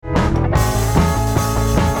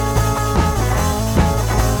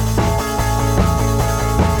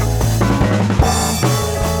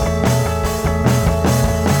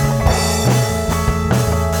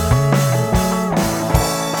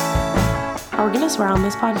Are we gonna swear on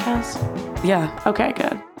this podcast? Yeah. Okay,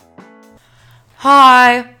 good.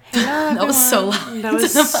 Hi. Hello, That was so loud. That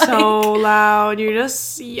was so loud. You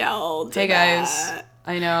just yelled. Hey guys.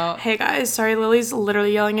 I know. Hey guys. Sorry, Lily's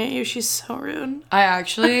literally yelling at you. She's so rude.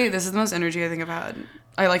 This is the most energy I think I've had.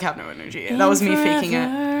 I have no energy. That was me faking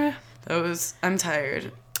it. I'm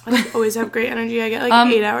tired. I always have great energy. I get 8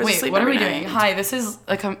 hours of sleep. What are we every doing? night. Hi, this is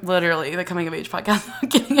literally the coming of age podcast. I'm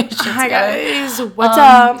getting a shit Hi together. guys. What's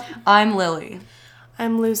up? I'm Lily.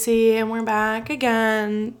 I'm Lucy, and we're back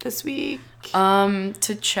again this week. To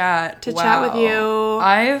chat. Chat with you.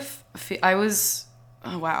 I've had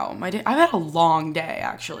a long day,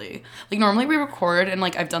 actually. Normally we record, and,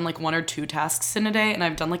 I've done, 1 or 2 tasks in a day, and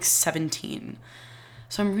I've done, 17.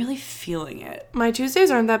 So I'm really feeling it. My Tuesdays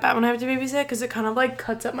aren't that bad when I have to babysit because it kind of,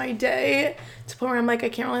 cuts up my day to the point where I'm, I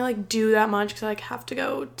can't really, do that much because I, have to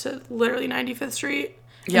go to literally 95th Street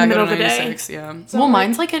in the middle of the day. Yeah. So well,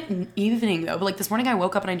 mine's, at evening, though. But, this morning I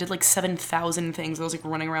woke up and I did, 7,000 things. I was,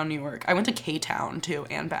 running around New York. I went to K-Town, too,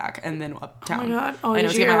 and back, and then uptown. Oh, my God. Oh, I know,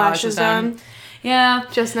 did you get your lashes done? Yeah.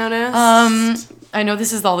 Just noticed. I know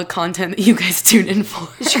this is all the content that you guys tune in for.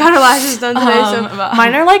 She got her lashes done today, so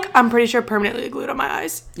mine are, I'm pretty sure permanently glued on my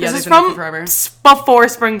eyes. Yeah, this is they've been from forever. Before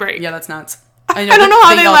spring break. Yeah, that's nuts. I don't know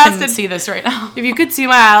how they lasted. Can see this right now. If you could see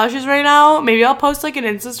my eyelashes right now, maybe I'll post an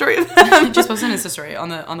Insta story of them. Just post an Insta story on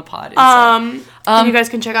the pod. And you guys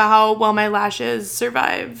can check out how well my lashes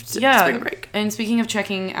survived spring break. And speaking of check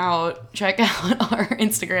out our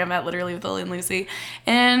Instagram at literally with Lilly and Lucy,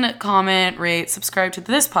 and comment, rate, subscribe to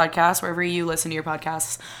this podcast wherever you listen to your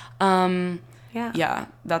podcasts. Yeah,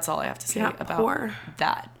 that's all I have to say about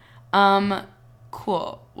that.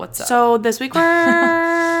 Cool. What's up? So this week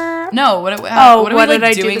we're what are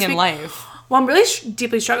we doing in life? Well, I'm really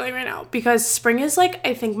deeply struggling right now because spring is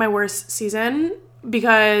I think my worst season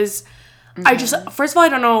because I just first of all I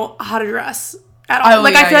don't know how to dress at all.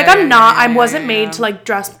 I feel I wasn't made to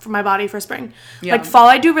dress for my body for spring. Yeah. Fall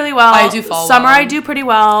I do really well. I do fall summer well. I do pretty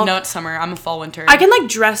well. No, it's summer. I'm a fall winter. I can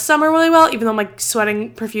dress summer really well even though I'm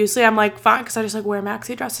sweating profusely. I'm fine because I just wear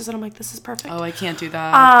maxi dresses and I'm this is perfect. Oh, I can't do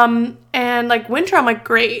that. And winter I'm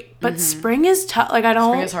great, but spring is tough. I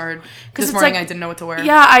don't. Spring is hard. This morning I didn't know what to wear.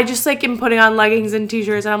 Yeah, I just am putting on leggings and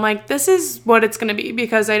t-shirts and I'm this is what it's gonna be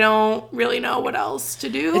because I don't really know what else to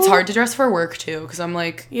do. It's hard to dress for work too because I'm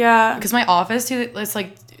yeah, because my office too it's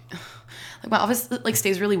my office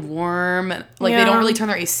stays really warm. They don't really turn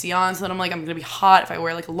their AC on, so then I'm gonna be hot if I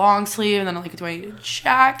wear a long sleeve, and then do I need a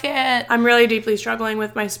jacket? I'm really deeply struggling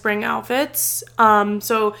with my spring outfits. And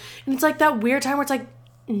it's that weird time where it's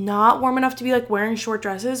not warm enough to be wearing short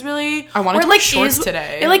dresses really. I wanted to wear shorts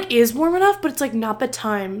today. It is warm enough, but it's not the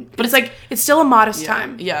time. But it's it's still a modest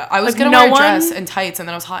time. Yeah, I was gonna wear a dress and tights, and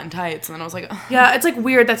then I was hot in tights, and then I was yeah, it's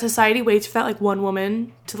weird that society waits for that one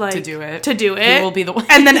woman to do it. Who will be the one,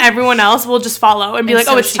 and then everyone else will just follow and be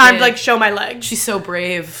it's time to show my legs. She's so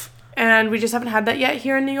brave. And we just haven't had that yet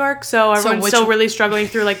here in New York, so everyone's still really struggling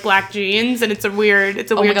through black jeans, and it's a weird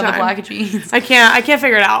time. Oh my God, the black jeans! I can't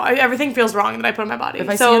figure it out. Everything feels wrong that I put on my body. If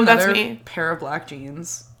I see another pair of black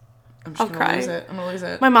jeans, I'll cry. I'm gonna lose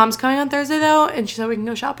it. My mom's coming on Thursday though, and she said we can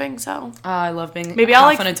go shopping. So I love being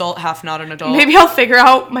half an adult, half not an adult. Maybe I'll figure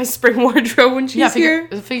out my spring wardrobe when she's here.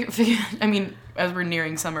 I mean, as we're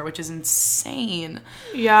nearing summer, which is insane.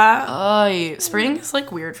 Yeah. Spring is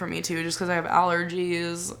weird for me too, just because I have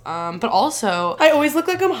allergies. But also I always look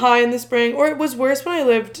like I'm high in the spring, or it was worse when I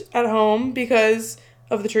lived at home because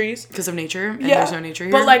of the trees. Because of nature, and there's no nature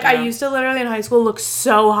here. But I used to literally in high school look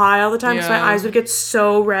so high all the time, so my eyes would get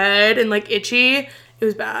so red and itchy. It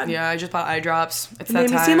was bad. Yeah, I just bought eye drops. It's that time.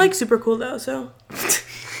 It made me seem super cool though, so.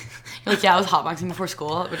 You're I was hotboxing before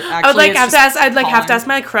school. But actually, I would have to ask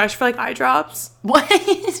my crush for eye drops. What?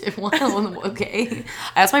 Okay.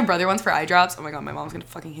 I asked my brother once for eye drops. Oh my God, my mom's gonna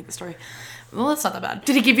fucking hate the story. Well, it's not that bad.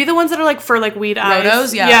 Did he give you the ones that are for weed eyes?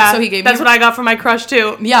 Rotos, yeah. So he gave me. That's what I got for my crush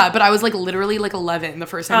too. Yeah, but I was literally 11 the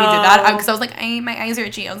first time he did that because I was my eyes are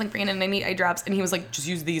itchy. I was Brandon, I need eye drops, and he was just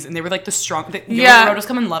use these, and they were the strong. Rotos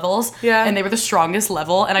come in levels. Yeah. And they were the strongest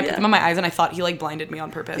level, and I put them on my eyes, and I thought he blinded me on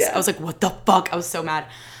purpose. Yeah. I was what the fuck? I was so mad.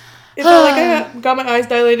 It felt I got my eyes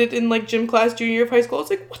dilated in gym class junior year of high school. I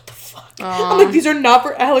was what the fuck? I'm these are not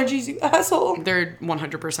for allergies, you asshole. They're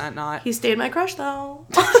 100% not. He stayed my crush though.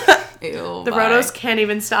 Ew. The Rotos can't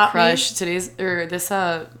even stop me. This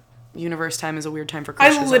universe time is a weird time for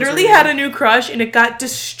crushes. I literally had a new crush and it got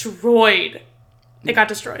destroyed.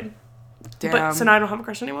 Damn. But so now I don't have a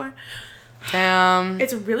crush anymore. Damn.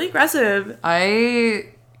 It's really aggressive.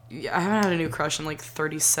 I haven't had a new crush in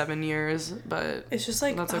 37 years, but it's just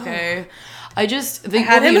that's okay. I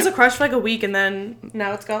had him as a crush for a week and then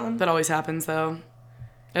now it's gone. That always happens though.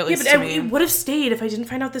 At least to me. It would have stayed if I didn't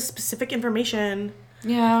find out this specific information.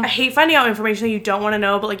 Yeah. I hate finding out information that you don't want to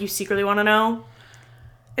know, but, like, you secretly want to know.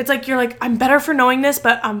 It's like, you're like, I'm better for knowing this,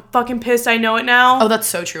 but I'm fucking pissed I know it now. Oh, that's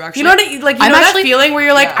so true, actually. You know what, like, that feeling where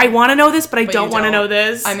you're like, I want to know this, but I don't want to know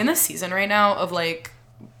this. I'm in this season right now of, like,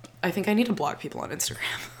 I think I need to block people on Instagram.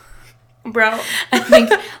 Bro. I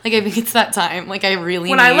think it's that time. Like, I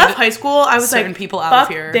really when I left high school, I was like, people out of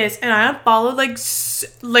here. This, and I unfollowed,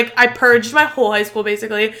 like, I purged my whole high school,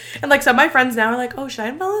 basically. And, like, some of my friends now are like, oh, should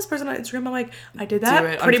I unfollow this person on Instagram? I'm like, I did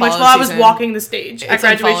that pretty much while I was walking the stage at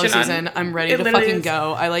graduation season. I'm ready to fucking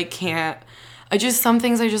go. I, like, can't. Some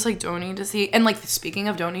things I just, like, don't need to see. And, like, speaking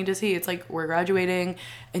of don't need to see, it's like, we're graduating,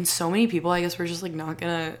 and so many people, I guess, we're just, like, not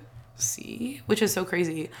gonna see, which is so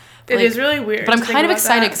crazy. It is really weird. But I'm kind of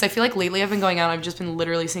excited because I feel like lately I've been going out, I've just been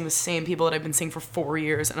literally seeing the same people that I've been seeing for 4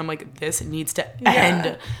 years, and I'm like, this needs to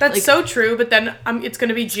end. That's like, so true. But then it's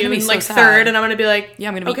gonna be June, so 3rd, and I'm gonna be like,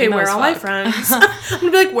 I'm gonna be okay, where are all my friends? I'm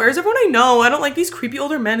gonna be like, where's everyone I know? I don't like these creepy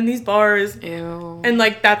older men in these bars. Ew. And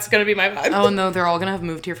like that's gonna be my vibe. Oh no, they're all gonna have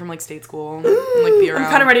moved here from like state school and like be around. I'm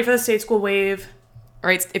kind of ready for the state school wave. All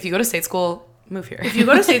right, if you go to state school, move here. If you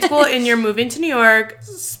go to state school and you're moving to New York,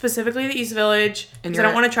 specifically the East Village, because I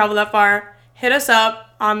don't want to travel that far, hit us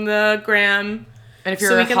up on the gram. And if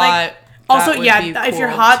you're hot, like, also, cool if you're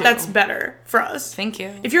hot, too. That's better for us. Thank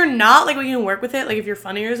you. If you're not, like, we can work with it, like, if you're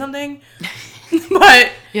funny or something.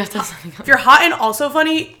 But you have to have something if you're hot and also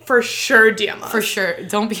funny, for sure DM us. For sure.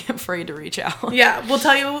 Don't be afraid to reach out. Yeah, we'll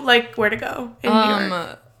tell you, like, where to go in New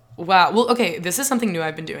York. Wow. Well, okay, this is something new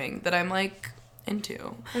I've been doing that I'm, like,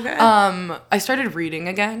 into. Okay. I started reading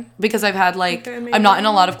again because I've had, like, I'm not in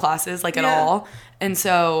a lot of classes, like, at all. And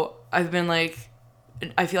so I've been, like,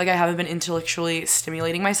 I feel like I haven't been intellectually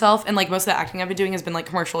stimulating myself. And, like, most of the acting I've been doing has been, like,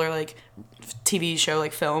 commercial or, like, TV show,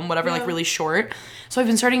 like, film, whatever, like, really short. So I've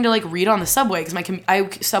been starting to, like, read on the subway because I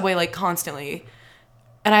subway, like, constantly.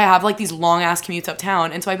 And I have, like, these long-ass commutes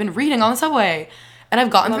uptown. And so I've been reading on the subway. And I've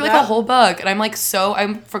gotten through, like, a whole book. And I'm, like,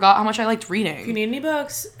 I forgot how much I liked reading. If you need any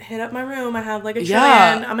books, hit up my room. I have, like, a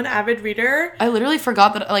trillion. I'm an avid reader. I literally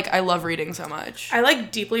forgot that, like, I love reading so much. I,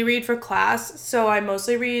 like, deeply read for class. So I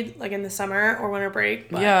mostly read, like, in the summer or winter break.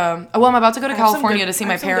 Yeah. Well, I'm about to go to California to see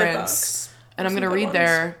my parents. And I'm going to read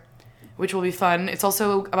there, which will be fun. It's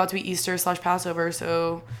also about to be Easter/Passover,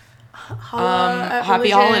 so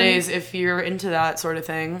happy holidays if you're into that sort of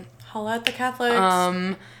thing. Holla at the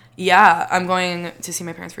Catholics. Yeah, I'm going to see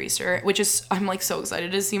my parents for Easter, which is, I'm, like, so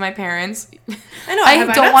excited to see my parents. I know. I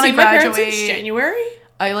don't want to graduate. In January?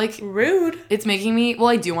 I, like... Rude. It's making me... Well,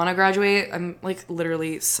 I do want to graduate. I'm, like,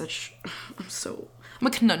 literally I'm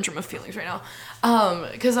a conundrum of feelings right now.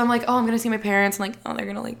 Because I'm like, oh, I'm going to see my parents. And, like, oh, they're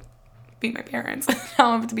going to, like, be my parents.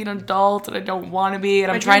 Now I have to be an adult, and I don't want to be.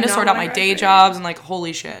 And I'm trying to sort out my day jobs, and, like,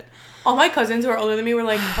 holy shit. All my cousins who are older than me were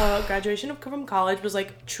like, graduation from college was,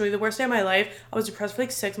 like, truly the worst day of my life. I was depressed for,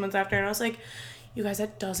 like, 6 months after, and I was like, you guys,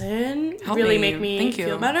 that doesn't really make me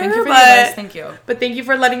feel better. Thank you for the advice. Thank you. But thank you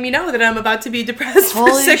for letting me know that I'm about to be depressed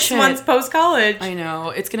for 6 months post-college. I know.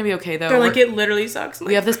 It's going to be okay, though. They're like, it literally sucks.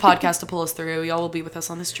 We have this podcast to pull us through. Y'all will be with us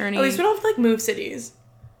on this journey. At least we don't have to, like, move cities.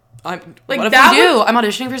 What if we do? I'm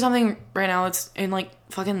auditioning for something right now. It's in, like,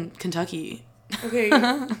 fucking Kentucky. Okay,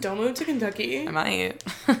 don't move to Kentucky. I might.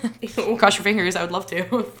 Cross your fingers. I would love to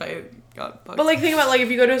if I got bugged. But, like, think about, like, if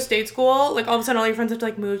you go to a state school, like, all of a sudden all your friends have to,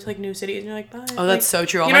 like, move to, like, new cities, and you're like, bye. Oh, that's so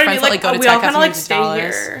true. All my friends that, like, go to Tech have to move to Dallas.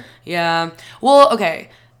 Here. Yeah. Well, okay.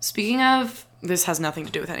 Speaking of... This has nothing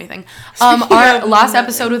to do with anything. Our last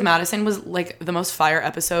episode with Madison was, like, the most fire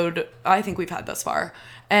episode I think we've had thus far.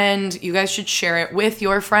 And you guys should share it with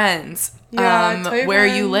your friends. Yeah, tell your where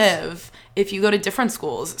friends. You live. If you go to different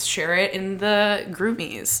schools, share it in the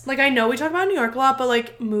GroupMes. Like, I know we talk about New York a lot, but,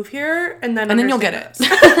 like, move here and then you'll get it.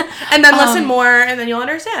 And then listen more and then you'll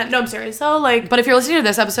understand. No, I'm serious. So, like... But if you're listening to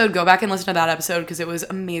this episode, go back and listen to that episode because it was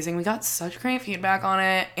amazing. We got such great feedback on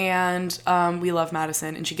it, and we love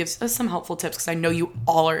Madison, and she gives us some helpful tips because I know you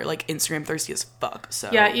all are, like, Instagram thirsty as fuck, so...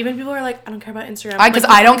 Yeah, even people are like, I don't care about Instagram. Because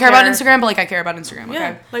I don't care about Instagram, but, like, I care about Instagram, okay?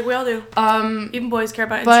 Yeah, like, we all do. Even boys care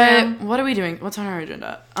about Instagram. But what are we doing? What's on our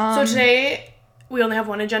agenda? So today... We only have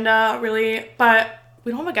one agenda, really, but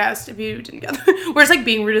we don't have a guest, if you didn't get that. We're just, like,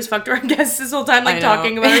 being rude as fuck to our guests this whole time, like,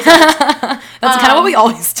 talking about ourselves. That's kind of what we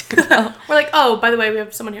always do, though. We're like, oh, by the way, we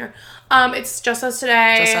have someone here. It's just us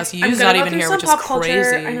today. Just us. Yu's not even here, which is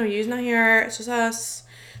crazy. I know, Yu's not here. It's just us.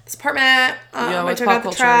 This apartment. I took out the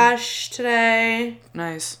culture? Trash today.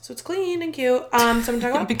 Nice. So it's clean and cute. So I'm talking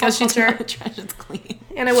about because pop she's culture. not the trash, it's clean.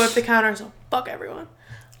 And I wiped the counter, so fuck everyone.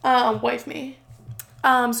 Wife me.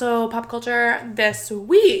 So pop culture this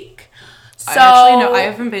week. So, I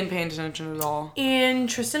haven't been paying attention at all. In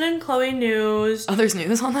Tristan and Khloe news. Oh, there's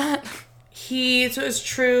news on that? So it's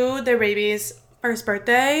True, their baby's first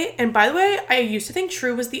birthday. And by the way, I used to think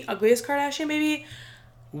True was the ugliest Kardashian baby.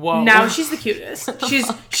 Whoa. Now she's the cutest.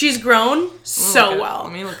 She's grown so well.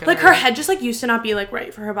 Let me look at her head just like used to not be like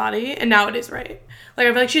right for her body, and now it is right. Like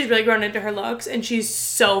I feel like she's really grown into her looks, and she's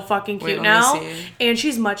so fucking cute now. And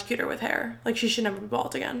she's much cuter with hair. Like she should never be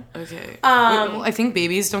bald again. Okay. I think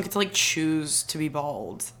babies don't get to like choose to be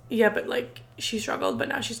bald. Yeah, but like she struggled, but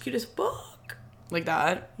now she's cute as fuck. Like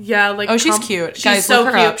that? Yeah, like... Oh, she's cute. She's Guys, so look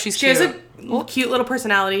her cute. up. She's cute. She has a cute little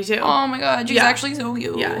personality, too. Oh, my God. She's actually so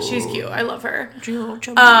cute. Yeah, she's cute. I love her.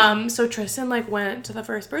 So Tristan, like, went to the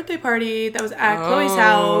first birthday party that was at Khloe's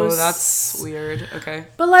house. Oh, that's weird. Okay.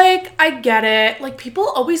 But, like, I get it. Like, people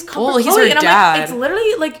always come for he's Khloe, her and I'm dad. like, it's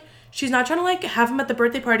literally, like... She's not trying to, like, have him at the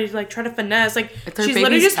birthday party to, like, try to finesse. Like, she's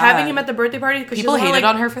literally just having him at the birthday party because people hated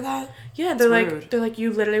on her for that? Yeah, they're like,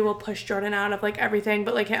 you literally will push Jordan out of, like, everything.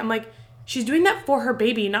 But, like, I'm like... She's doing that for her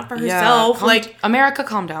baby, not for herself. Like America,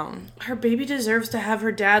 calm down. Her baby deserves to have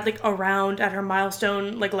her dad like around at her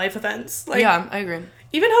milestone like life events. Like, yeah, I agree.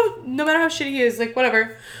 Even no matter how shitty he is, like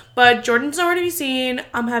whatever. But Jordan's nowhere to be seen.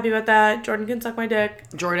 I'm happy about that. Jordan can suck my dick.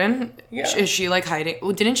 Jordan? Yeah. Is she like hiding?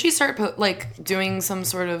 Well, didn't she start like doing some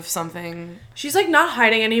sort of something? She's like not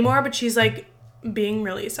hiding anymore, but she's like being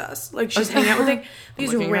really sus. Like she's hanging out with like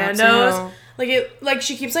these randos. Like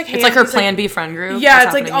she keeps like hanging it's like her Plan B friend group. Yeah,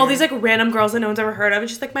 it's like all these like random girls that no one's ever heard of. And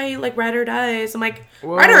she's like my like ride or dies. I'm like,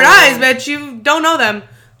 ride or dies, bitch. You don't know them.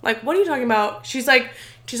 Like, what are you talking about? She's like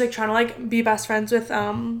trying to like be best friends with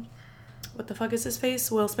what the fuck is his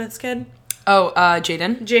face? Will Smith's kid. Oh,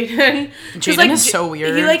 Jaden. Jaden like, is so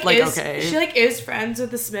weird. He like is, okay. She like is friends with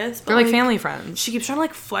the Smiths. But, they're like family friends. She keeps trying to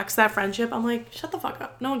like flex that friendship. I'm like, shut the fuck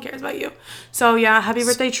up. No one cares about you. So yeah, happy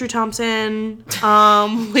birthday, True Thompson. We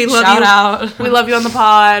love you. Shout out. We love you on the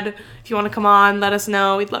pod. If you want to come on, let us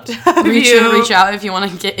know. We'd love to have you. Reach out if you want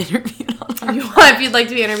to get interviewed on if you'd like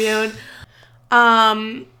to be interviewed.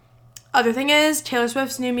 Other thing is, Taylor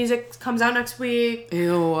Swift's new music comes out next week.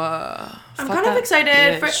 Ew. I'm kind of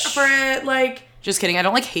excited for it, like... Just kidding. I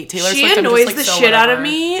don't, like, hate Taylor Swift. She annoys the shit out of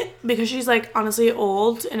me because she's, like, honestly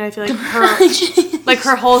old, and I feel like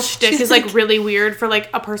her whole shtick is, like, really weird for, like,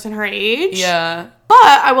 a person her age. Yeah. But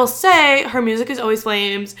I will say, her music is always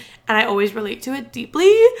flames, and I always relate to it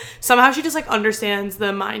deeply. Somehow she just, like, understands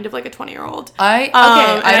the mind of, like, a 20-year-old. I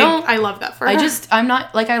love that for her. I'm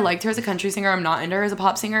not, like, I liked her as a country singer. I'm not into her as a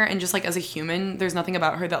pop singer, and just, like, as a human, there's nothing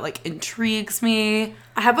about her that, like, intrigues me.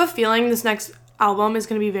 I have a feeling this next album is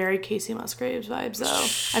going to be very Casey Musgraves vibes, though.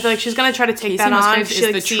 I feel like she's going to try to take that on. Casey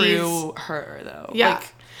Musgraves is the true her, though. Yeah.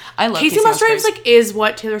 Like, I love Casey Musgraves, like, is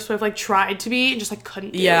what Taylor Swift, like, tried to be and just, like,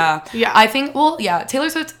 couldn't do. Yeah. I think, Taylor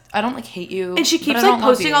Swift, I don't, like, hate you. And she keeps, like,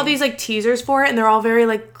 posting all these, like, teasers for it, and they're all very,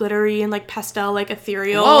 like, glittery and, like, pastel, like,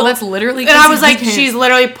 ethereal. Oh, that's literally Casey. And I was like, she's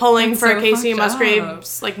literally pulling for Casey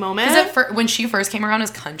Musgraves, like, moment. Because when she first came around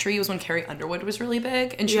as country, it was when Carrie Underwood was really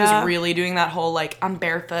big, and she was really doing that whole, like, I'm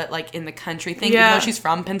barefoot, like, in the country thing, even though she's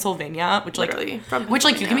from Pennsylvania, which, like,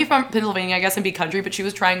 you can be from Pennsylvania, I guess, and be country, but she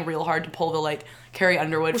was trying real hard to pull the, like, Carrie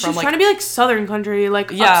Underwood from, like... She was trying to be, like, southern country,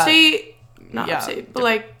 like, upstate, not upstate, but,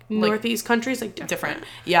 like, northeast countries, like, different.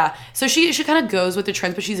 Yeah. So she kind of goes with the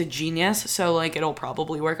trends, but she's a genius, so, like, it'll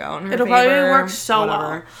probably work out in her favor. It'll probably work so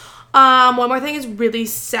well. One more thing is really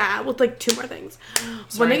sad. Well, like, two more things.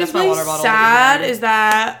 One thing is really sad is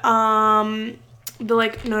that, the,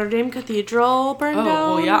 like, Notre Dame Cathedral burned down.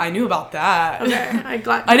 Oh, well, yeah, I knew about that. Okay,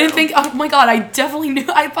 I didn't think, oh my god, I definitely knew,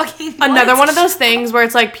 Another one of those things where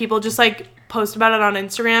it's, like, people just, like, post about it on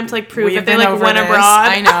Instagram to, like, prove that they, like, went abroad.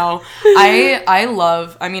 I know.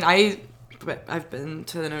 I've been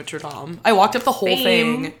to the Notre Dame. I walked up the whole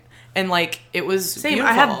thing. And, like, it was beautiful.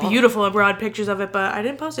 I have beautiful abroad pictures of it, but I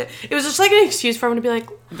didn't post it. It was just, like, an excuse for everyone to be like,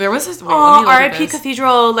 there was this, R.I.P.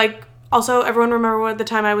 Cathedral, like, also, everyone remember the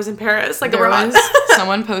time I was in Paris, like,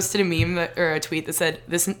 someone posted a meme or a tweet that said,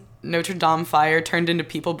 this Notre Dame fire turned into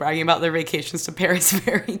people bragging about their vacations to Paris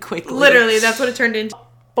very quickly. Literally, that's what it turned into.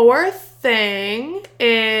 Fourth thing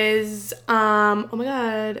is, oh my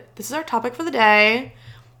god, this is our topic for the day.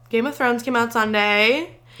 Game of Thrones came out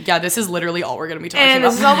Sunday. Yeah, this is literally all we're going to be talking about. And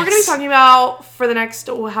this is all we're going to be talking about for the next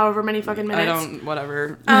however many fucking minutes.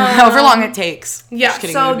 Whatever. However long it takes. Yeah,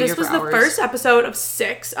 so this was the first episode of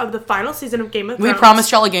 6 of the final season of Game of Thrones. We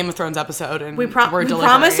promised y'all a Game of Thrones episode, and we're delivering. We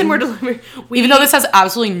promised and we're delivering. Even though this has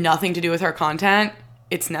absolutely nothing to do with our content,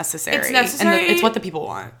 it's necessary. It's necessary. And it's what the people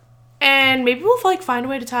want. And maybe we'll like find a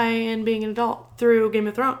way to tie in being an adult through Game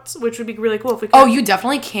of Thrones, which would be really cool if we could. Oh, you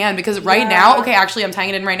definitely can, because right now, okay, actually I'm tying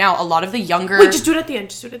it in right now. A lot of the younger... Wait, just do it at the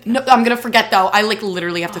end. No, I'm going to forget though. I like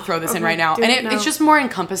literally have to throw this in right now. And it's just more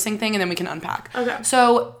encompassing thing, and then we can unpack. Okay.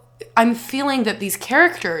 So I'm feeling that these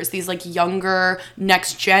characters, these like younger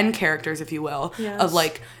next gen characters, if you will, of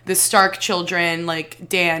like the Stark children, like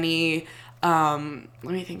Dany, let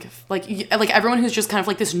me think of like everyone who's just kind of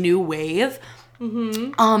like this new wave,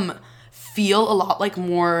 feel a lot like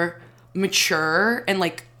more mature and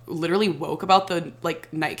like literally woke about the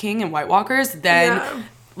like Night King and White Walkers than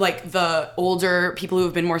like the older people who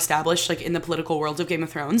have been more established like in the political worlds of Game of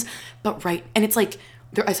Thrones. But and it's like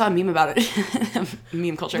I saw a meme about it.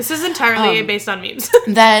 Meme culture. This is entirely based on memes.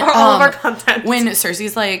 That all of our content. When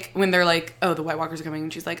Cersei's like, when they're like, oh, the White Walkers are coming,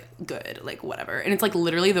 and she's like, good, like whatever. And it's like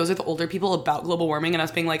literally those are the older people about global warming, and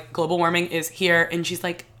us being like, global warming is here, and she's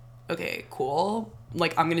like, okay, cool.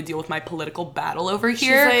 Like, I'm gonna deal with my political battle over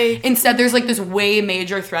here. Like, instead, there's like this way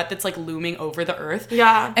major threat that's like looming over the earth.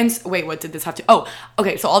 Yeah. And wait, what did this have to? Oh,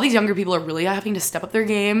 okay. So all these younger people are really having to step up their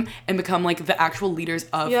game and become like the actual leaders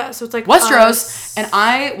of so it's like Westeros. And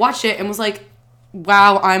I watched it and was like,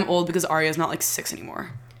 wow, I'm old because Arya's not like 6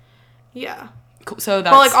 anymore. Yeah. Cool. So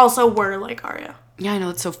that's. But like also we're like Arya. Yeah, I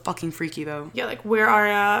know, it's so fucking freaky though. Yeah, like we're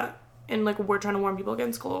Arya, and like we're trying to warn people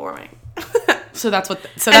against global warming. So that's what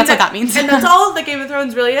that means. And that's all the Game of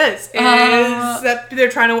Thrones really is that they're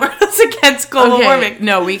trying to warn us against global warming.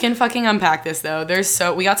 No, we can fucking unpack this though.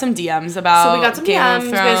 We got some DMs about Game of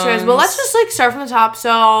Thrones. Well, let's just like start from the top.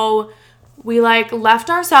 So we like left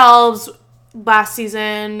ourselves last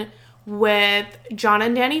season with Jon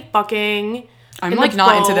and Dany fucking. I'm like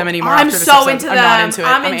not into them anymore. I'm so into them. I'm not into it.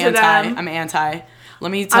 I'm anti.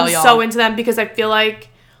 Let me tell y'all. I'm so into them because I feel like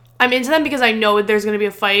I'm into them because I know there's going to be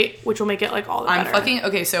a fight, which will make it, like, all the better.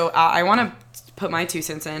 Okay, so I want to put my 2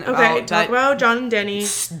 cents in about talk about Jon and Dany.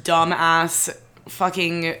 Dumbass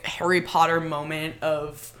fucking Harry Potter moment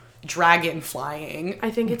of dragon flying.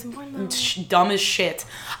 I think it's important, though. Dumb as shit.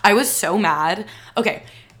 I was so mad. Okay,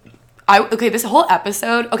 this whole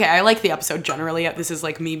episode, I like the episode generally. This is,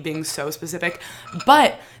 like, me being so specific.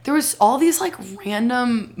 But there was all these, like,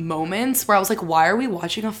 random moments where I was like, why are we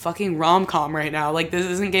watching a fucking rom-com right now? Like, this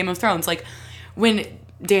isn't Game of Thrones. Like, when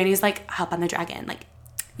Dany's like, hop on the dragon. Like,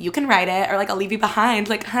 you can ride it, or, like, I'll leave you behind.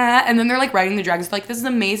 Like, huh? And then they're, like, riding the dragons. Like, this is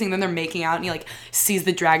amazing. Then they're making out, and he, like, sees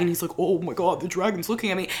the dragon. He's like, oh, my God, the dragon's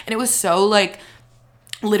looking at me. And it was so, like...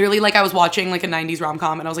 Literally, like, I was watching, like, a 90s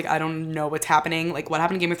rom-com, and I was like, I don't know what's happening. Like, what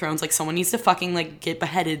happened to Game of Thrones? Like, someone needs to fucking, like, get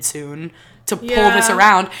beheaded soon to pull this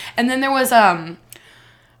around. And then there was, I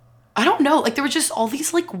don't know. Like, there were just all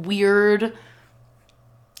these, like, weird...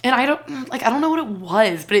 And I don't know what it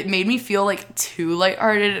was, but it made me feel, like, too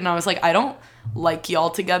lighthearted. And I was like, I don't like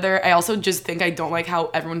y'all together. I also just think I don't like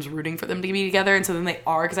how everyone's rooting for them to be together. And so then they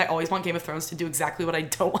are, because I always want Game of Thrones to do exactly what I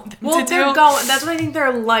don't want them to do. Well, they're going. That's what I think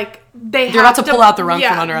they're like. They're about to pull out the rug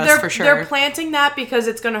from under us, for sure. They're planting that because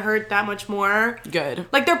it's going to hurt that much more. Good.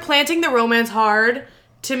 Like, they're planting the romance hard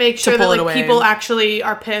to make sure that, like, people actually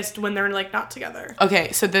are pissed when they're, like, not together.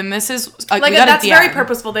 Okay, so then this is... like, that's very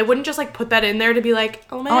purposeful. They wouldn't just, like, put that in there to be like,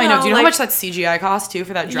 oh, man. Oh, I know. Do you know how much that CGI cost, too,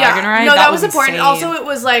 for that dragon ride? No, that was important. Insane. Also, it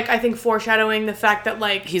was, like, I think foreshadowing the fact that,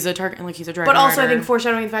 like... He's a dragon But also, rider. I think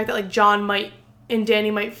foreshadowing the fact that, like, Jon and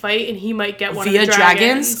Dany might fight, and he might get one of the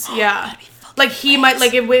dragons. Yeah. Like, he might,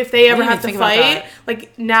 like, if they ever have to fight,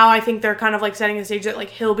 like, now I think they're kind of, like, setting the stage that, like,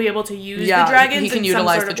 he'll be able to use the dragons. He can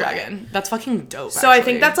utilize the dragon. That's fucking dope, So I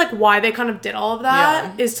think that's, like, why they kind of did all of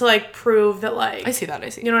that, is to, like, prove that, like... I see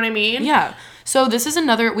that. You know what I mean? Yeah. So this is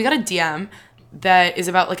we got a DM that is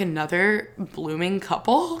about, like, another blooming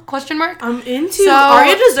couple, ? I'm into...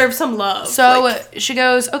 Arya deserves some love. So she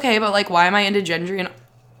goes, okay, but, like, why am I into Gendry and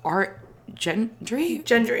Gendry?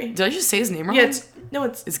 Gendry. Did I just say his name wrong? Yeah,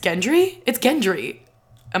 it's Gendry? It's Gendry.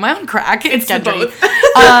 Am I on crack? It's Gendry.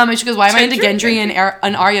 And she goes, why am I into Gendry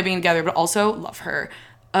and Arya being together, but also love her.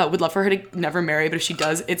 Would love for her to never marry, but if she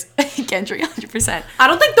does, it's Gendry 100%. I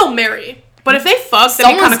don't think they'll marry. But if they fuck,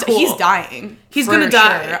 then it's kind of cool. He's dying. He's gonna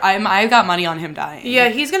die. Sure. I got money on him dying. Yeah,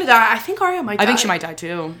 he's gonna die. I think Arya might die. I think she might die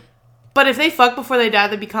too. But if they fuck before they die,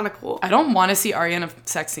 that'd be kind of cool. I don't want to see Arya in a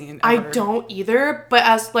sex scene ever. I don't either, but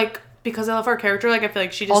as, like... Because I love her character, like, I feel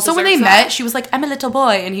like she just also, when they met, she was like, I'm a little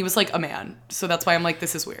boy, and he was like a man. So that's why I'm like,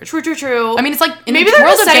 this is weird. True. I mean, it's like, in maybe the they're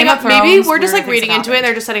world just of setting Game up, of Thrones, maybe we're just, like, reading into it, and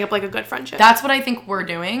they're just setting up, like, a good friendship. That's what I think we're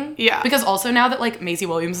doing. Yeah. Because also now that, like, Maisie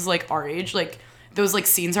Williams is, like, our age, like, those, like,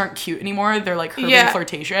 scenes aren't cute anymore. They're, like, her being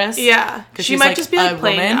flirtatious. Yeah. She might just be, like,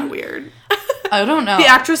 playing that weird. I don't know. The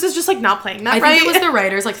actress is just, like, not playing that right. I think it was the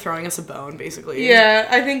writers, like, throwing us a bone, basically. Yeah,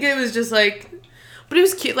 I think it was just, like... But it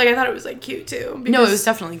was cute. Like, I thought it was, like, cute, too. No, it was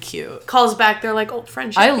definitely cute. Calls back their, like, old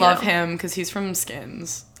friendship. I love him because he's from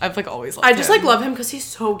Skins. I've, like, always loved him. I just, like, love him because he's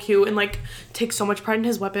so cute and, like, takes so much pride in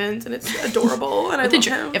his weapons, and it's adorable, and I love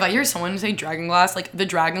him. If I hear someone say Dragonglass, like, the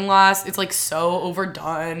Dragonglass, it's, like, so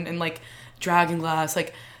overdone, and, like, Dragonglass,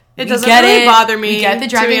 like... It doesn't really bother me. We get the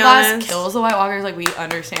Dragonglass kills the White Walkers, like, we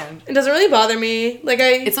understand. It doesn't really bother me. Like,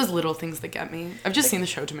 It's those little things that get me. I've just seen the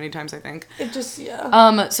show too many times, I think. It just,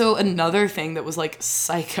 yeah. So another thing that was, like,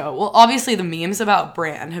 psycho. Well, obviously the memes about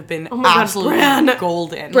Bran have been absolutely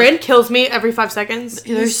golden. Bran kills me every 5 seconds.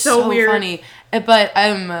 They're so weird. Funny. But,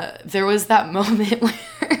 there was that moment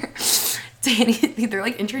where Danny, they're,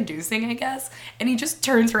 like, introducing, I guess, and he just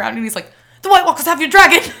turns around and he's like, the White Walkers have your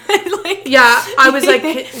dragon. Like, yeah, I was like,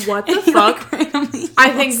 what the fuck? Like, I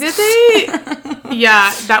think that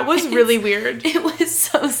yeah, that was really weird. It was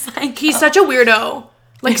so psycho. He's such a weirdo.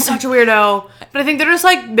 Like, such a weirdo. But I think they're just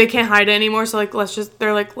like, they can't hide it anymore, so like, let's just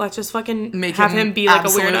fucking make him be like a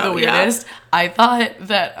weirdo. The weirdest. Yeah. I thought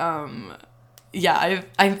that, yeah,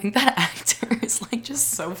 I think that actor is, like,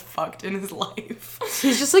 just so fucked in his life.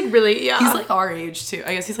 He's just, like, really, yeah. He's, like, our age, too.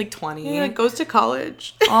 I guess he's, like, 20. He, like, goes to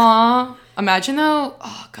college. Aw. Imagine, though,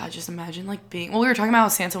 oh, God, just imagine, like, being... Well, we were talking about how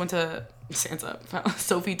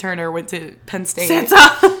Sophie Turner went to Penn State.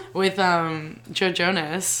 With, Joe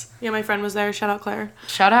Jonas. Yeah, my friend was there. Shout out, Claire.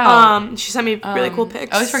 Shout out. She sent me really cool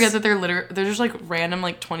pics. I always forget that they're just, like, random,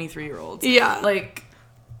 like, 23-year-olds. Yeah. Like...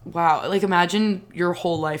 Wow, like, imagine your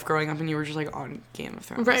whole life growing up and you were just, like, on Game of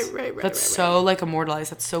Thrones. Right. That's so, like,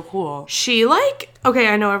 immortalized. That's so cool. She, like... Okay,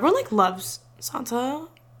 I know everyone, like, loves Sansa.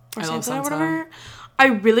 I love Sansa. Or whatever. I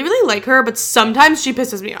really, really like her, but sometimes she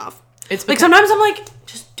pisses me off. It's like, sometimes I'm like,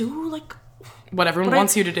 just do, like... what everyone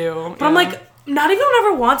wants you to do. But I'm like, not even what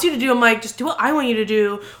everyone wants you to do. I'm like, just do what I want you to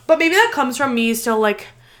do. But maybe that comes from me still, like,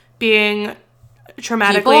 being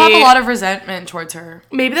traumatically... People have a lot of resentment towards her.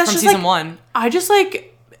 Maybe that's from just, season like, 1. I just, like...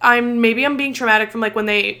 I'm being traumatic from, like, when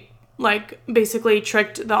they, like, basically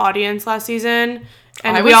tricked the audience last season,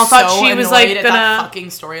 and we all thought she was, like, gonna... that fucking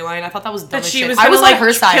storyline. I thought that was dumb as shit. I was on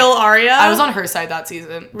her side. Kill Arya. I was on her side that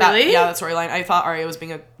season. Really? That storyline. I thought Arya was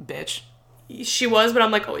being a bitch. She was, but I'm,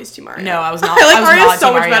 like, always Team Arya. No, I was not. I like Arya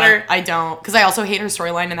so much better. I don't, because I also hate her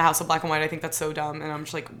storyline in the House of Black and White. I think that's so dumb, and I'm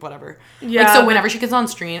just like, whatever. Yeah. Like, so whenever she gets on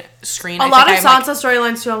screen, a lot of Sansa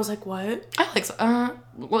storylines too. I was like, what? I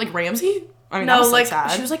like Ramsay. I mean, no, that was like,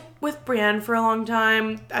 sad. She was, like, with Brienne for a long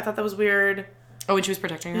time. I thought that was weird. Oh, when she was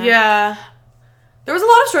protecting her? Yeah. There was a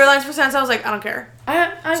lot of storylines for Sansa. I was like, I don't care.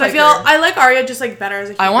 I like Arya just, like, better as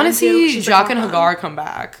a human. I want to see Jaqen and Hagar come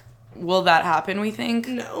back. Will that happen, we think?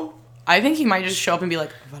 No. I think he might just show up and be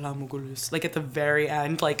like, Vala Mogulus, like, at the very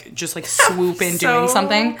end, like, just, like, swoop in doing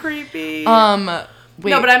something. Creepy. Wait. No,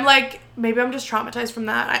 but I'm, like, maybe I'm just traumatized from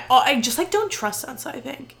that. I just, like, don't trust Sansa, I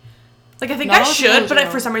think. Like, I think I should, but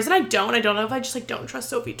for some reason I don't. I don't know if I just, like, don't trust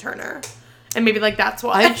Sophie Turner. And maybe, like, that's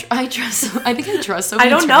why. I think I trust Sophie Turner. I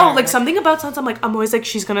don't know. Like, something about Sansa, I'm always like,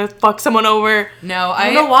 she's gonna fuck someone over. No,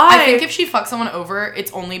 I don't know why. I think if she fucks someone over,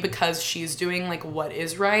 it's only because she's doing, like, what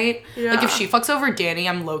is right. Yeah. Like, if she fucks over Dany,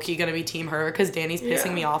 I'm low-key gonna be team her, because Dany's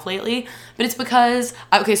pissing me off lately. But it's because,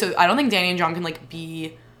 okay, so I don't think Dany and Jon can, like,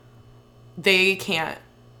 they can't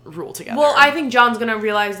rule together. Well, I think Jon's gonna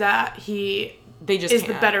realize that they just is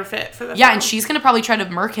the better fit for the throne. And she's gonna probably try to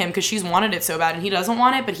murk him because she's wanted it so bad, and he doesn't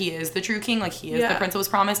want it, but he is the true king, like, he is the prince that was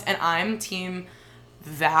promised, and I'm team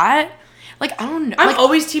that. Like, I don't know. I'm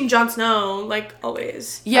always team Jon Snow, like,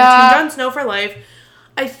 always. Yeah. I'm team Jon Snow for life.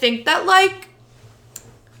 I think that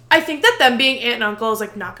them being aunt and uncle is,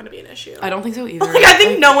 like, not gonna be an issue. I don't think so either. Like, I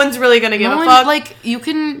think no one's really gonna give a fuck. Like, you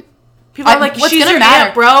can... People are like, she's your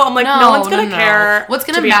aunt, bro. I'm like, no one's gonna care. What's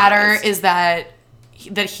gonna matter is that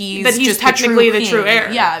he's just technically the true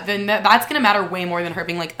heir. Yeah, then that's gonna matter way more than her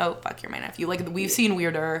being like, oh, fuck, you're my nephew. Like, we've seen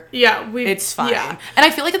weirder. Yeah, it's fine. Yeah. And I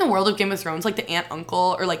feel like in the world of Game of Thrones, like, the aunt,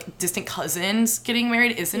 uncle, or, like, distant cousins getting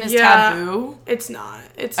married isn't as taboo. It's not.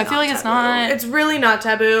 I feel like it's not. It's really not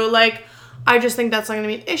taboo. Like, I just think that's not gonna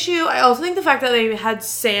be an issue. I also think the fact that they had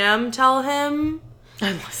Sam tell him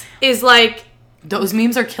is, like... Those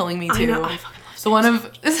memes are killing me, too. I know, I fucking love Sam. The one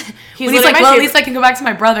of... he's like, well, at least I can go back to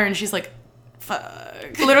my brother, and she's like, fuck.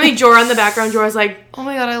 Literally, Jorah in the background. Jorah's like, oh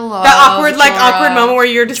my god, I love that awkward moment where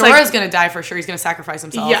you're just Jorah's gonna die for sure. He's gonna sacrifice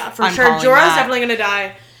himself. Yeah, for sure. Jorah's definitely gonna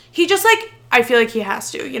die. He just, like, I feel like he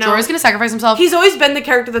has to, you know? Jorah's gonna sacrifice himself. He's always been the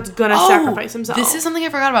character that's gonna sacrifice himself. This is something I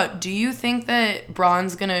forgot about. Do you think that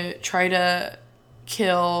Bronn's gonna try to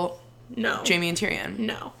kill Jaime and Tyrion?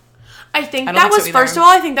 No. I think first of all,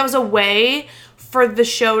 I think that was a way for the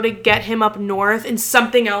show to get him up north, and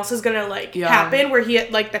something else is gonna, like, happen where he has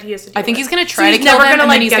to do I think he's gonna try to kill them,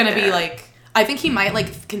 and then he's gonna be like... I think he might,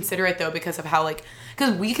 like, consider it, though, because of how, like...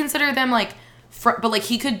 because we consider them like, but like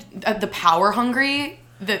he could the power hungry.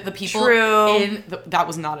 The people that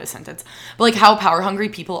was not a sentence, but like how power hungry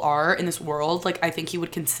people are in this world, like I think he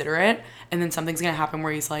would consider it, and then something's gonna happen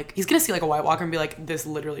where he's gonna see like a White Walker and be like, this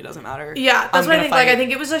literally doesn't matter. Yeah, that's what I think. Like I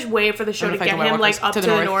think it was a way for the show to get him like up to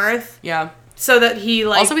the north. Yeah. So that he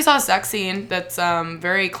like. Also, we saw a sex scene that's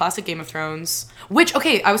very classic Game of Thrones. Which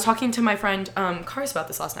I was talking to my friend Karis about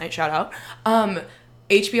this last night. Shout out.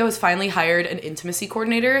 HBO has finally hired an intimacy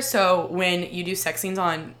coordinator. So when you do sex scenes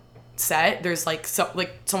on set, there's like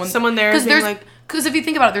someone there because if you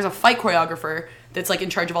think about it, there's a fight choreographer that's like in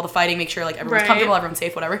charge of all the fighting, make sure like everyone's comfortable, everyone's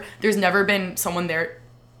safe, whatever. There's never been someone there.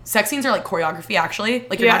 Sex scenes are like choreography, actually,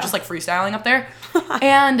 like you're not just like freestyling up there.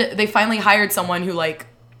 And they finally hired someone who like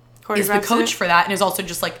is the coach for that and is also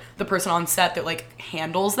just like the person on set that like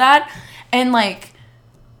handles that. And like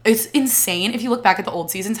it's insane if you look back at the old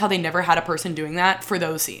seasons how they never had a person doing that for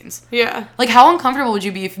those scenes. Yeah. Like how uncomfortable would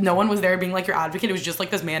you be if no one was there being like your advocate? It was just like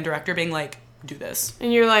this man director being like, do this.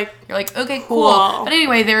 And you're like, okay, cool. But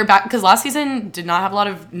anyway, they were back because last season did not have a lot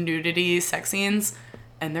of nudity sex scenes.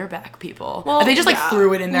 And they're back, people. Well, they just like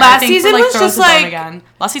threw it in there. Last season was just like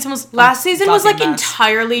last season was like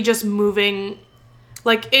entirely just moving.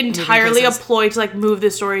 Like, entirely a ploy to, like, move the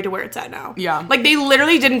story to where it's at now. Yeah. Like, they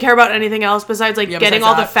literally didn't care about anything else besides, like, getting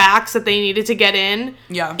all the facts that they needed to get in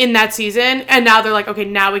that season. And now they're like, okay,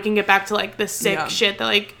 now we can get back to, like, the sick shit that,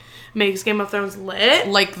 like, makes Game of Thrones lit.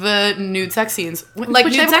 Like, the nude sex scenes. Like,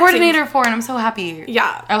 which they have a coordinator for, and I'm so happy.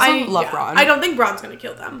 Yeah. I also love Bronn. I don't think Bronn's gonna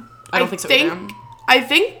kill them. I don't think so either. I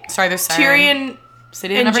think Tyrion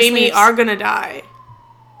and Jaime are gonna die.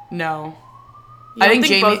 No. I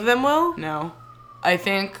think both of them will? No. I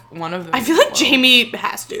think one of them. I feel like Jaime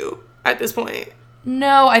has to at this point.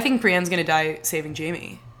 No, I think Brienne's gonna die saving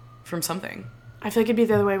Jaime from something. I feel like it'd be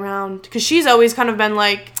the other way around because she's always kind of been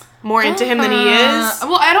like more into him than he is.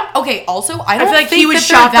 Well, I don't. Okay, also, I don't feel like he was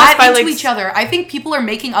shot that by into each other. I think people are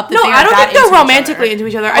making up that no, I don't think they're romantically into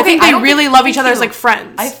each other. I think they really love each other as like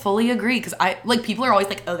friends. I fully agree because I like people are always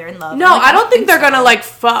like, oh, they're in love. No, I don't think they're gonna like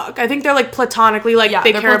fuck. I think they're like platonically like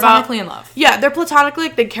they care about. Platonically in love. Yeah, they're platonically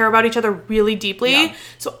like they care about each other really deeply. Yeah.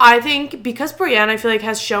 So I think because Brienne, I feel like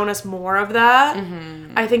has shown us more of that.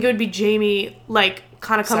 Mm-hmm. I think it would be Jaime like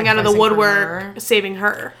kind of coming out of the woodwork, saving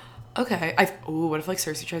her. Okay. What if like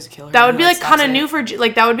Cersei tries to kill her? That would be like kind of new for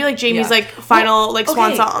like that would be like Jaime's like final like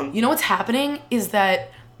swan song. You know what's happening is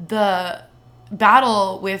that the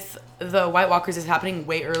battle with the White Walkers is happening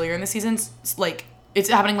way earlier in the season. Like it's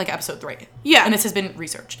happening like episode 3. Yeah, and this has been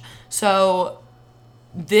researched. So,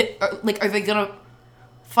 are they gonna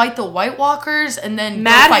fight the White Walkers and then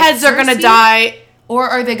Mad Heads are gonna die, or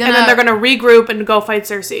are they gonna? And then they're gonna regroup and go fight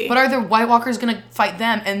Cersei. But are the White Walkers gonna fight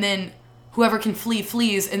them and then? Whoever can flee,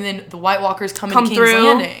 flees, and then the White Walkers come into King's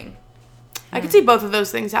Landing. I could see both of those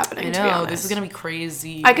things happening, I know, to be honest. This is going to be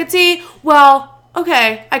crazy. I could see, well,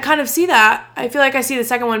 okay, I kind of see that. I feel like I see the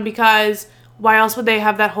second one because why else would they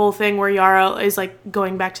have that whole thing where Yara is, like,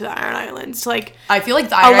 going back to the Iron Islands? Like, I feel like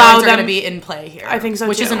the Iron Islands are going to be in play here. I think so,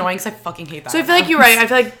 which is annoying because I fucking hate that. So I feel like you're right. I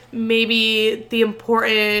feel like maybe the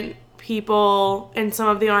important people in some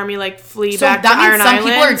of the army, like, flee back to Iron Islands. So that means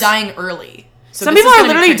some people are dying early. So some people are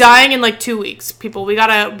literally dying in like 2 weeks. People, we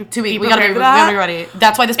gotta 2 weeks. We gotta be ready.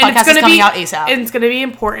 That's why this podcast is coming out ASAP. And it's gonna be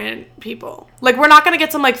important people. Like we're not gonna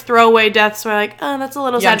get some like throwaway deaths where like, oh, that's a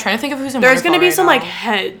little sad. I'm trying to think of who's in. There's gonna be some like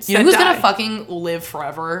heads. You know who's gonna fucking live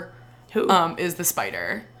forever? Who? Is the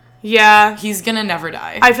spider. Yeah. He's gonna never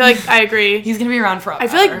die. I feel like I agree. He's gonna be around forever. I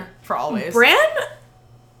feel like for always. Bran.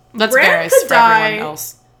 That's Varys for everyone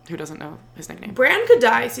else who doesn't know his nickname. Bran could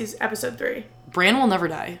die. Episode 3. Bran will never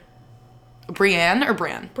die. Brienne or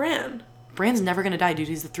Bran? Bran. Bran's never gonna die, dude.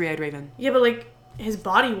 He's the 3-eyed raven. Yeah, but like his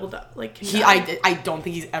body will die. Like I don't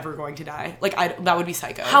think he's ever going to die. Like that would be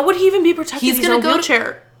psycho. How would he even be protected? He's gonna go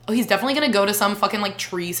wheelchair. He's definitely gonna go to some fucking like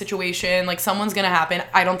tree situation. Like something's gonna happen.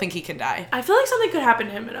 I don't think he can die. I feel like something could happen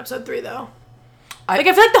to him in episode 3 though. I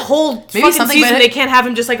feel like the whole fucking season they can't have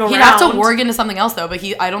him just like around. He'd have to warg into something else though. But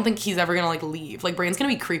I don't think he's ever gonna like leave. Like Bran's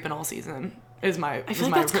gonna be creeping all season. I feel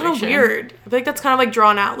like that's kind of weird. I feel like that's kind of like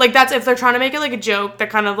drawn out. Like that's if they're trying to make it like a joke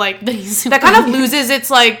that kind of like that kind of loses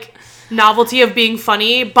its like novelty of being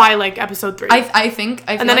funny by like episode 3. I think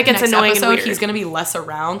and then it gets annoying episode, and weird. He's gonna be less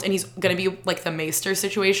around and he's gonna be like the Maester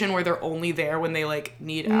situation where they're only there when they like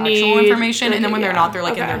need actual information and then when they're not they're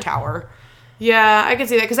like in their tower. Yeah, I can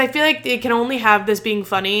see that because I feel like they can only have this being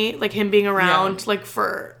funny, like him being around like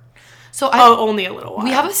for only a little while.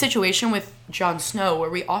 We have a situation with Jon Snow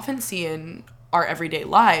where we often see in our everyday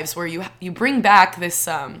lives where you bring back this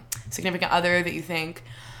significant other that you think,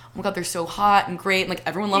 my God, they're so hot and great, and like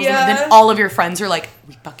everyone loves them, and then all of your friends are like,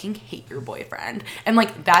 we fucking hate your boyfriend, and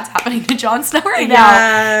like that's happening to Jon Snow right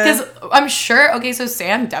now, because I'm sure, okay, so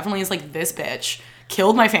Sam definitely is like, this bitch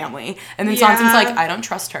killed my family, and then Sansa's like, I don't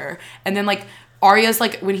trust her, and then like Arya's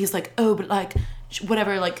like, when he's like, oh, but like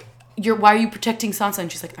whatever, like, why are you protecting Sansa?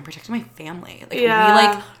 And she's like, I'm protecting my family. Like, we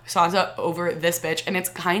like Sansa over this bitch. And it's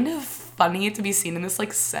kind of funny to be seen in this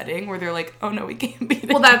like setting where they're like, oh no, we can't be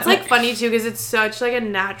together. Well, that's like funny too, because it's such like a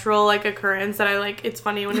natural like occurrence that I like, it's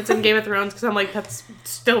funny when it's in Game of Thrones, because I'm like, that's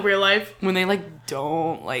still real life. When they like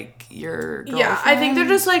don't like your girlfriend. Yeah, I think they're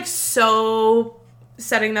just like so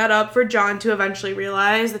setting that up for Jon to eventually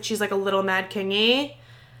realize that she's like a little mad kingy.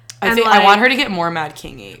 I think I want her to get more mad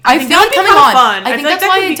kingy. I feel like coming on. Fun. I think that's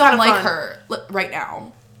why I don't like her right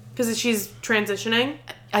now. Because she's transitioning?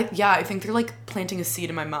 I think they're like planting a seed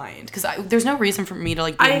in my mind. Because there's no reason for me to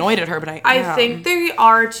like be annoyed at her, but I think they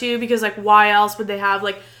are too, because like why else would they have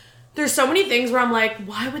like, there's so many things where I'm like,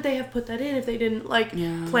 why would they have put that in if they didn't like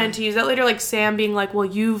plan to use that later? Like Sam being like, well,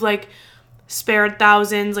 you've like spared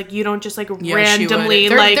thousands, like you don't just like randomly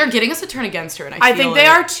like they're getting us to turn against her, and I think they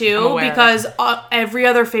are too, because every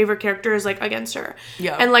other favorite character is like against her.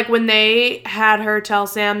 Yeah. And like when they had her tell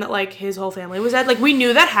Sam that like his whole family was dead, like we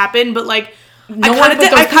knew that happened, but like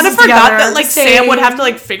I kind of forgot that like Sam would have to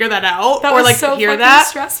like figure that out or like so hear that.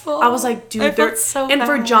 Stressful. I was like, dude, they're so and bad.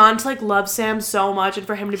 For Jon to like love Sam so much, and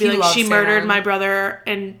for him to be like, she murdered my brother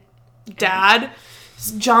and dad.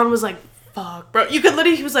 Jon was like, fuck, bro. You could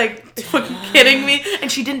literally, he was like, fucking kidding me? And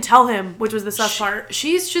she didn't tell him, which was the sus part.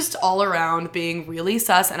 She's just all around being really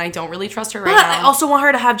sus, and I don't really trust her right now. I also want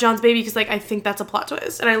her to have Jon's baby, because, like, I think that's a plot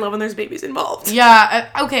twist, and I love when there's babies involved. Yeah,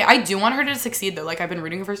 okay, I do want her to succeed, though. Like, I've been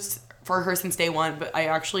rooting for her since day one, but I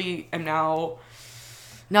actually am now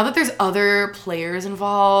that there's other players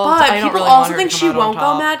involved, but I don't people really also think she won't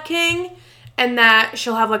go Mad King, and that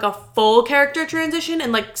she'll have, like, a full character transition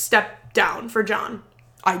and, like, step down for Jon.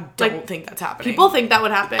 I don't think that's happening. People think that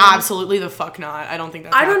would happen. Absolutely the fuck not. I don't think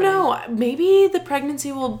that's happening. I don't know. Maybe the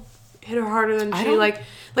pregnancy will hit her harder than she, like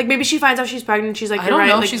maybe she finds out she's pregnant, she's like, I don't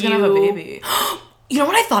know if she's gonna have a baby. You know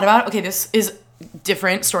what I thought about? Okay, this is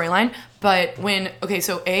different storyline, but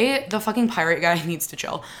so the fucking pirate guy needs to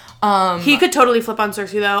chill. He could totally flip on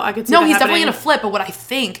Cersei, though. I could see that he's happening. definitely gonna flip, but what I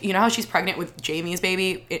think, you know how she's pregnant with Jaime's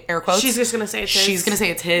baby, air quotes? She's just gonna say it's his. She's gonna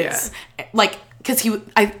say it's his. Yeah. Like, because so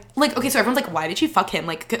everyone's like, why did she fuck him?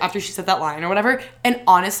 Like, after she said that line or whatever. And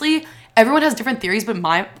honestly, everyone has different theories, but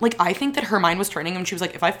I think that her mind was turning and she was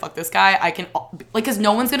like, if I fuck this guy, I can, like, because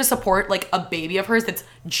no one's gonna support, like, a baby of hers that's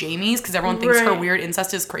Jaime's, because everyone thinks her weird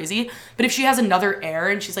incest is crazy. But if she has another heir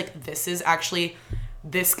and she's like, this is actually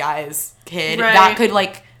this guy's kid, that could,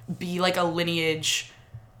 like, be, like, a lineage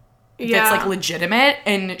that's, like, legitimate,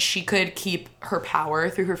 and she could keep her power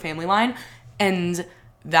through her family line, and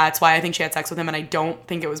that's why I think she had sex with him, and I don't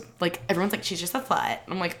think it was, like, everyone's like, she's just a slut.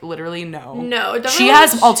 I'm like, literally, no. No, definitely. She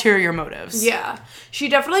has ulterior motives. Yeah. She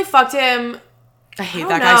definitely fucked him. I hate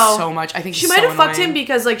that guy so much. I think she might have fucked him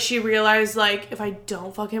because, like, she realized, like, if I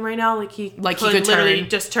don't fuck him right now, like, he could literally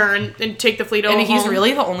just turn and take the fleet over. And he's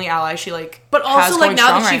really the only ally she, like, but also, like,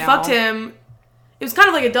 now that she fucked him, it was kind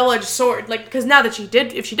of like a double-edged sword. Like, because now that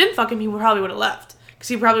if she didn't fuck him, he probably would have left. Because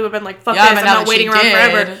he probably would have been like, fuck this, I'm not waiting around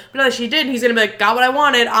forever. But now that she did, he's going to be like, got what I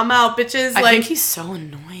wanted, I'm out, bitches. I think he's so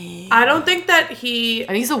annoying. I don't think that I think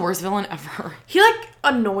he's the worst villain ever. He, like,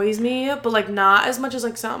 annoys me, but, like, not as much as,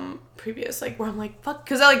 like, some previous, like, where I'm like, fuck.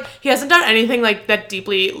 Because, like, he hasn't done anything, like, that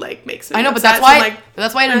deeply, like, makes me upset. But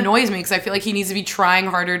that's why it annoys me, because I feel like he needs to be trying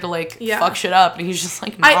harder to, like, fuck shit up, and he's just,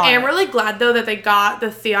 like, not. I am really glad, though, that they got the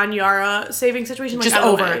Theon Yara saving situation, like, just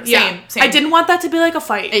over. Same. I didn't want that to be, like, a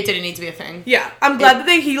fight. It didn't need to be a thing. Yeah. I'm glad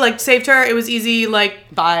that he, like, saved her. It was easy,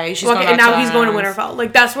 like, bye. She's going back and now he's going to Winterfell.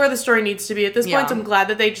 Like, that's where the story needs to be at this point, so I'm glad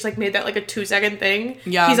that they just, like, made that, like, a 2-second thing.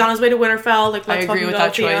 Yeah. He's on his way to Winterfell. Like, let's agree with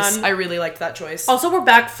that Theon. Choice. I really liked that choice. Also, we're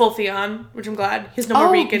back full Theon, which I'm glad. He's no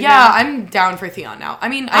more Reek in him. I'm down for Theon now. I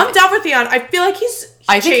mean, I'm down for Theon. I feel like he's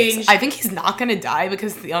changed. I think he's not gonna die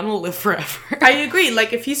because Theon will live forever. I agree.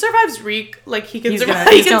 Like, if he survives Reek, like, he can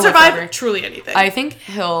survive truly anything. I think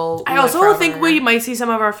he'll I also think we might see some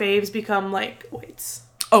of our faves become, like, whites.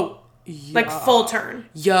 Oh, yeah. Like, full turn.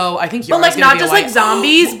 Yo, I think Yara's but, like, not just, like,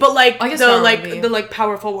 zombies, but, like, the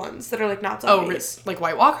powerful ones that are, like, not zombies. Oh, like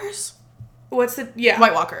White Walkers? What's the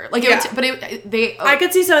White Walker? Like, I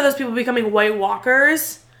could see some of those people becoming White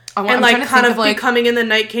Walkers and like kind of becoming in the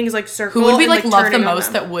Night King's like circle. Who would we like love the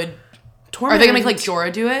most that would? Torment. Are they gonna make like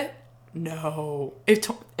Jorah do it? No. If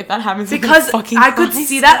that happens, because I could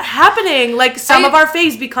see that happening. Like some of our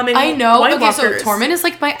faves becoming. I know. White okay, Walkers. so Tormund is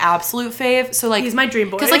like my absolute fave. So like he's my dream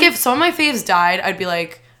boy. Because like if some of my faves died, I'd be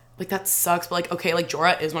like Like, that sucks, but, like, okay, like,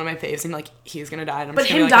 Jorah is one of my faves, and, like, he's gonna die, and I'm but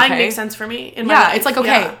just him gonna be like, dying okay. makes sense for me. In my life. It's like,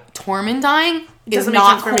 okay, Tormund dying is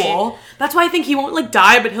not cool. That's why I think he won't, like,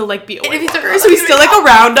 die, but he'll, like, be a White Walker. So he's still, like,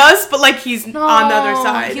 around us, but, like, he's on the other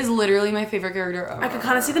side. He's literally my favorite character ever. I could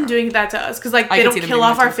kind of see them doing that to us, because, like, they don't kill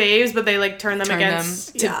off our faves, but they, like, turn them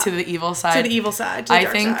against... to the evil side. To the evil side, to the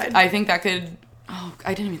dark side. I think that could... Oh,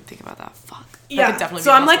 I didn't even think about that. Fuck. Yeah, that could definitely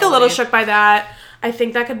so I'm, like, a little shook by that. I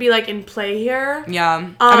think that could be, like, in play here.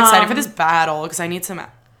 Yeah. I'm excited for this battle, because I need some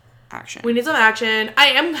action. We need some action. I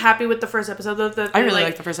am happy with the first episode, though. I really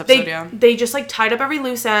like the first episode, They just, like, tied up every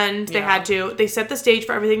loose end. They had to. They set the stage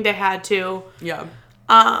for everything they had to. Yeah.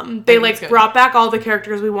 They, like, brought back all the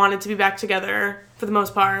characters we wanted to be back together, for the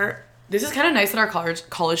most part. This is kind of nice that our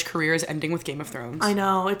college career is ending with Game of Thrones. I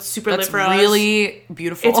know. It's super lit for us. That's really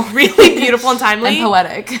beautiful. It's really beautiful and timely. And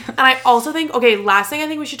poetic. And I also think, okay, last thing I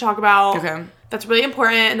think we should talk about. Okay. That's really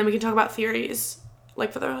important, and then we can talk about theories,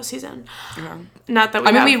 like, for the whole season. Okay. Not that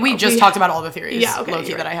we we just talked about all the theories, okay,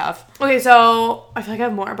 low-key, that I have. Okay, so I feel like I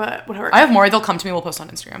have more, but whatever. I have more. They'll come to me. We'll post on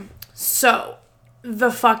Instagram. So,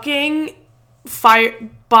 the fucking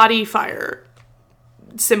body fire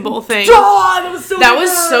symbol thing. Oh, that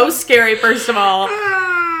was so scary, first of all.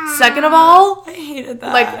 Second of all, I hated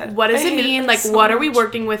that. Like, what does it mean? Like, so what are we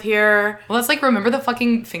working with here? Well, it's like, remember the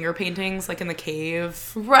fucking finger paintings, like, in the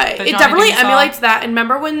cave? Right. It definitely emulates that. And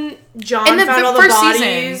remember when Jon found all the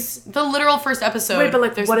bodies? Season, the literal first episode. Wait, but,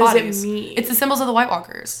 like, what does it mean? It's the symbols of the White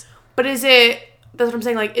Walkers. But is it... That's what I'm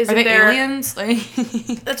saying, like, are they aliens? Like,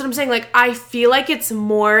 that's what I'm saying, like, I feel like it's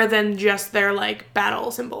more than just their, like,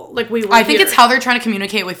 battle symbol. Like, I think it's how they're trying to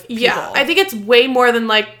communicate with people. Yeah, I think it's way more than,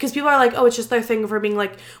 like, because people are like, oh, it's just their thing for being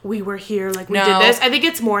like, we were here, like, we did this. I think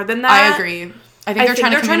it's more than that. I agree. I think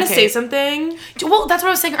they're trying to say something. Well, that's what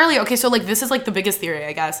I was saying earlier. Okay, so, like, this is, like, the biggest theory,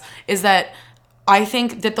 I guess, is that I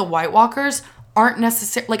think that the White Walkers aren't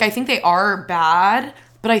necessarily, like, I think they are bad,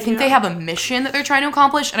 but I think they have a mission that they're trying to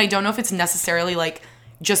accomplish, and I don't know if it's necessarily, like,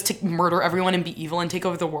 just to murder everyone and be evil and take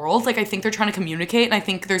over the world. Like, I think they're trying to communicate, and I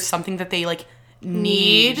think there's something that they, like,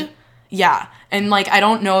 need. Yeah. And, like, I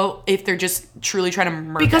don't know if they're just truly trying to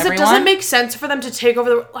murder because everyone. It doesn't make sense for them to take over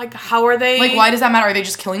the... Like, how are they... Like, why does that matter? Are they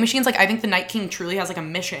just killing machines? Like, I think the Night King truly has, like, a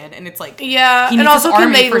mission, and it's, like... Yeah, he needs and also, this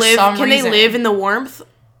army for some can they live in the warmth?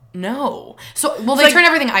 No. So, well, they turn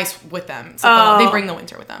everything ice with them. So they bring the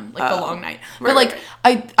winter with them, like, the long night. But, like,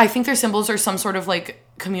 I think their symbols are some sort of, like,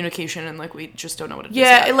 communication, and, like, we just don't know what it is.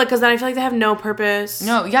 Yeah, like, because then I feel like they have no purpose.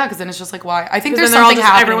 No, yeah, because then it's just, like, why? I think there's something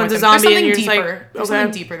happening. Everyone's a zombie, there's something and you're deeper. just like, there's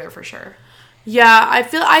something deeper there for sure. Yeah, I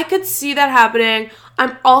feel I could see that happening.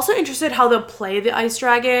 I'm also interested how they'll play the ice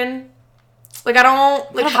dragon. Like, I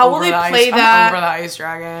don't... Like, how will they play that? I'm over the ice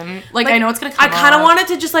dragon. Like, I know it's gonna come I kind of want it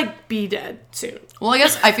to just, like, be dead soon. Well, I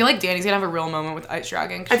guess I feel like Dany's gonna have a real moment with the ice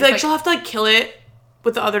dragon. I feel like she'll have to, like, kill it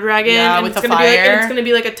with the other dragon. Yeah, and with it's the gonna fire. Be, like, and it's gonna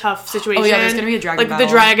be, like, a tough situation. Oh, yeah, there's gonna be a dragon battle.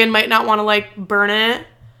 The dragon might not want to, like, burn it.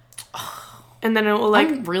 And then it will, like...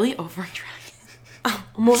 I'm really over dragons.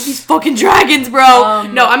 Most of these fucking dragons, bro.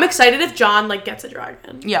 No, I'm excited if Jon, like, gets a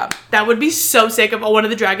dragon. Yeah. That would be so sick if one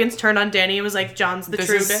of the dragons turned on Dany and was like, Jon's the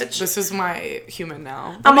true bitch. This is my human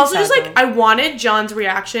now. I'm also just, like, I wanted Jon's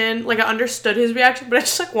reaction. Like, I understood his reaction, but I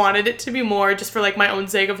just, like, wanted it to be more just for, like, my own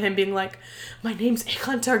sake of him being like, my name's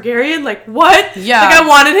Aegon Targaryen? Like, what? Yeah. Like, I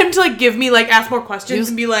wanted him to, like, give me, like, ask more questions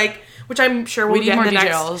and be like... Which I'm sure we'll get in the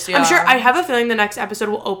details, next... Yeah. I have a feeling the next episode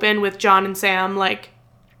will open with Jon and Sam, like...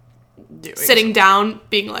 sitting down,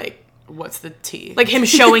 being like, what's the tea? Like, him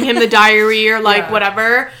showing him the diary or, like,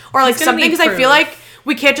 whatever. Or, like, something, because I feel like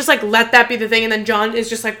we can't just, like, let that be the thing, and then Jon is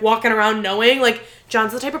just, like, walking around knowing. Like,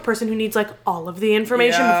 Jon's the type of person who needs, like, all of the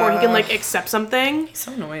information before he can, like, accept something. He's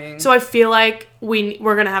so annoying. So I feel like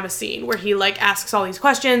we're gonna have a scene where he, like, asks all these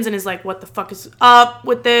questions and is like, what the fuck is up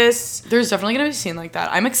with this? There's definitely gonna be a scene like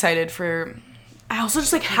that. I'm excited for... I also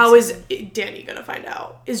just, like, how is Dany gonna find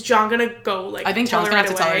out? Is Jon gonna go, like, I think Jon's gonna have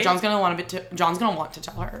to tell her. Jon's gonna want to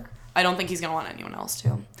tell her. I don't think he's gonna want anyone else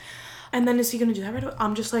to. And then is he gonna do that right away?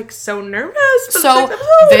 I'm just, like, so nervous. So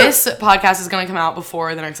this podcast is gonna come out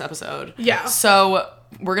before the next episode. Yeah. So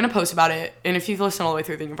we're gonna post about it, and if you've listened all the way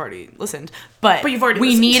through, then you've already listened. But you've already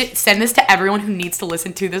listened. Send this to everyone who needs to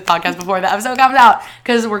listen to this podcast before the episode comes out,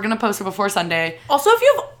 because we're gonna post it before Sunday. Also, if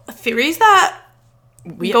you have theories that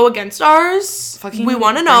go against ours, we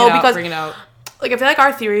want to know, because bring it out. Like, I feel like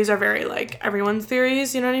our theories are very, like, everyone's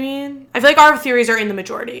theories, you know what I mean? I feel like our theories are in the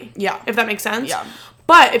majority. Yeah. If that makes sense. Yeah.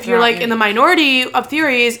 But if you're, like, in the minority of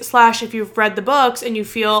theories, / if you've read the books and you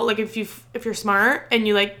feel, like, if you're smart and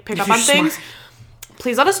you, like, pick up on things,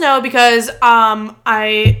 please let us know, because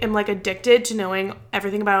I am, like, addicted to knowing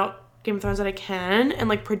everything about Game of Thrones that I can and,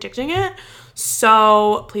 like, predicting it.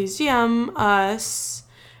 So please DM us.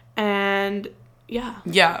 And yeah.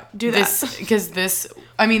 Yeah. Do that. Because this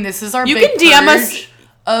is our you big can DM us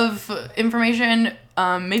of information.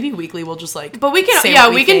 Maybe weekly we'll just like. But we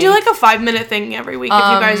can, we can do like a 5-minute thing every week if you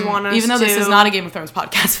guys want us to. Even though this is not a Game of Thrones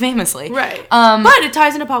podcast, famously. Right. But it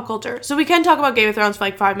ties into pop culture. So we can talk about Game of Thrones for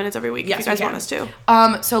like 5 minutes every week if you guys want us to.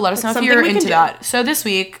 So let us know if you're into that. So this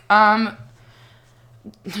week, do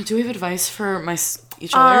we have advice for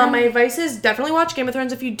each other? My advice is definitely watch Game of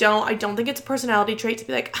Thrones. If you don't, I don't think it's a personality trait to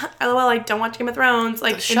be like, LOL, I don't watch Game of Thrones.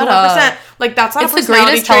 Like, shut up. Like, that's not it's a personality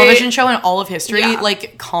the greatest television show in all of history. Yeah.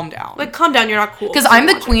 Like, calm down. Like, calm down. You're not cool. Because I'm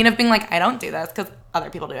the queen of being like, I don't do this because other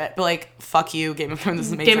people do it. But like, fuck you. Game of Thrones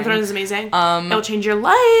is amazing. Game of Thrones is amazing. It'll change your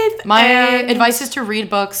life. My advice is to read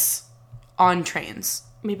books on trains.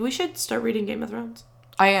 Maybe we should start reading Game of Thrones.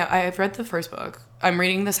 I've read the first book. I'm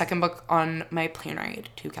reading the second book on my plane ride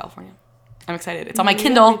to California. I'm excited. It's on my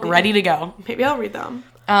Kindle, ready to go. Maybe I'll read them.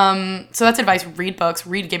 So that's advice. Read books.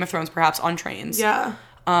 Read Game of Thrones, perhaps, on trains. Yeah.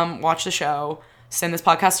 Watch the show. Send this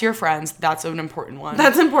podcast to your friends. That's an important one.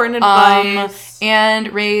 That's important advice.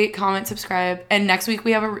 And rate, comment, subscribe. And next week,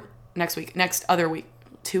 we have next other week.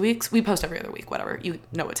 2 weeks? We post every other week, whatever. You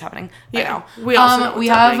know what's happening by now. We also know what's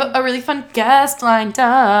happening. Have a really fun guest lined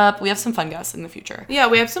up. We have some fun guests in the future. Yeah,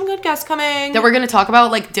 we have some good guests coming. That we're going to talk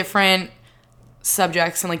about, like, different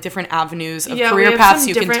subjects and like different avenues of career paths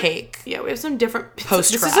you can take. Yeah, we have some different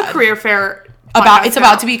post-grad. This is a career fair. It's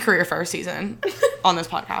about to be career fair season on this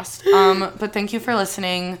podcast. But thank you for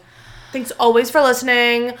listening. Thanks always for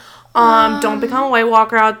listening. Don't become a White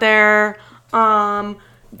Walker out there. And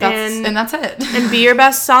that's it. And be your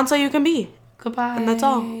best Sansa you can be. Goodbye. And that's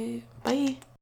all. Bye.